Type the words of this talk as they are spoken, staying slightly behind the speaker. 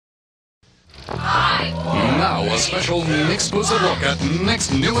a special Nicksclusive look at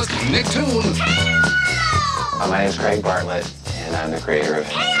Nick's newest Nicktoon. My name's Craig Bartlett, and I'm the creator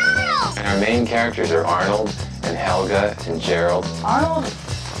of And our main characters are Arnold and Helga and Gerald. Arnold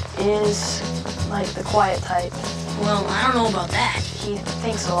is like the quiet type. Well, I don't know about that. He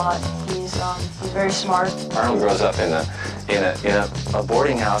thinks a lot. He's very smart. Arnold grows up in a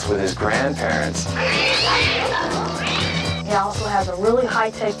boarding house with his grandparents. He also has a really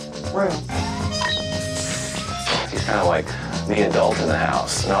high-tech room. He's kind of like the adult in the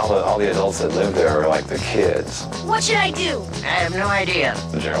house, and all the adults that live there are like the kids. What should I do? I have no idea.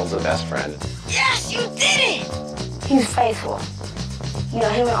 Gerald's the best friend. Yes, you did it! He's faithful. You know,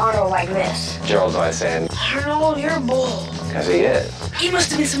 him and Arnold are like this. Gerald's always saying, Arnold, you're bold. because he is. He must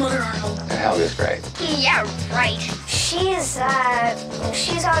have been some other Arnold. And Helga's great. Yeah, right. She's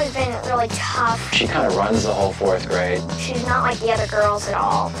always been really tough. She kind of runs the whole 4th grade. She's not like the other girls at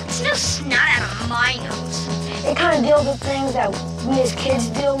all. It's no snot out of my nose. It kind of deals with things that we as kids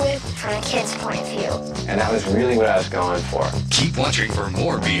deal with from a kid's point of view. And that was really what I was going for. Keep watching for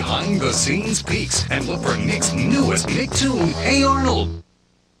more behind-the-scenes peeks and look for Nick's newest Nicktoon, Hey Arnold.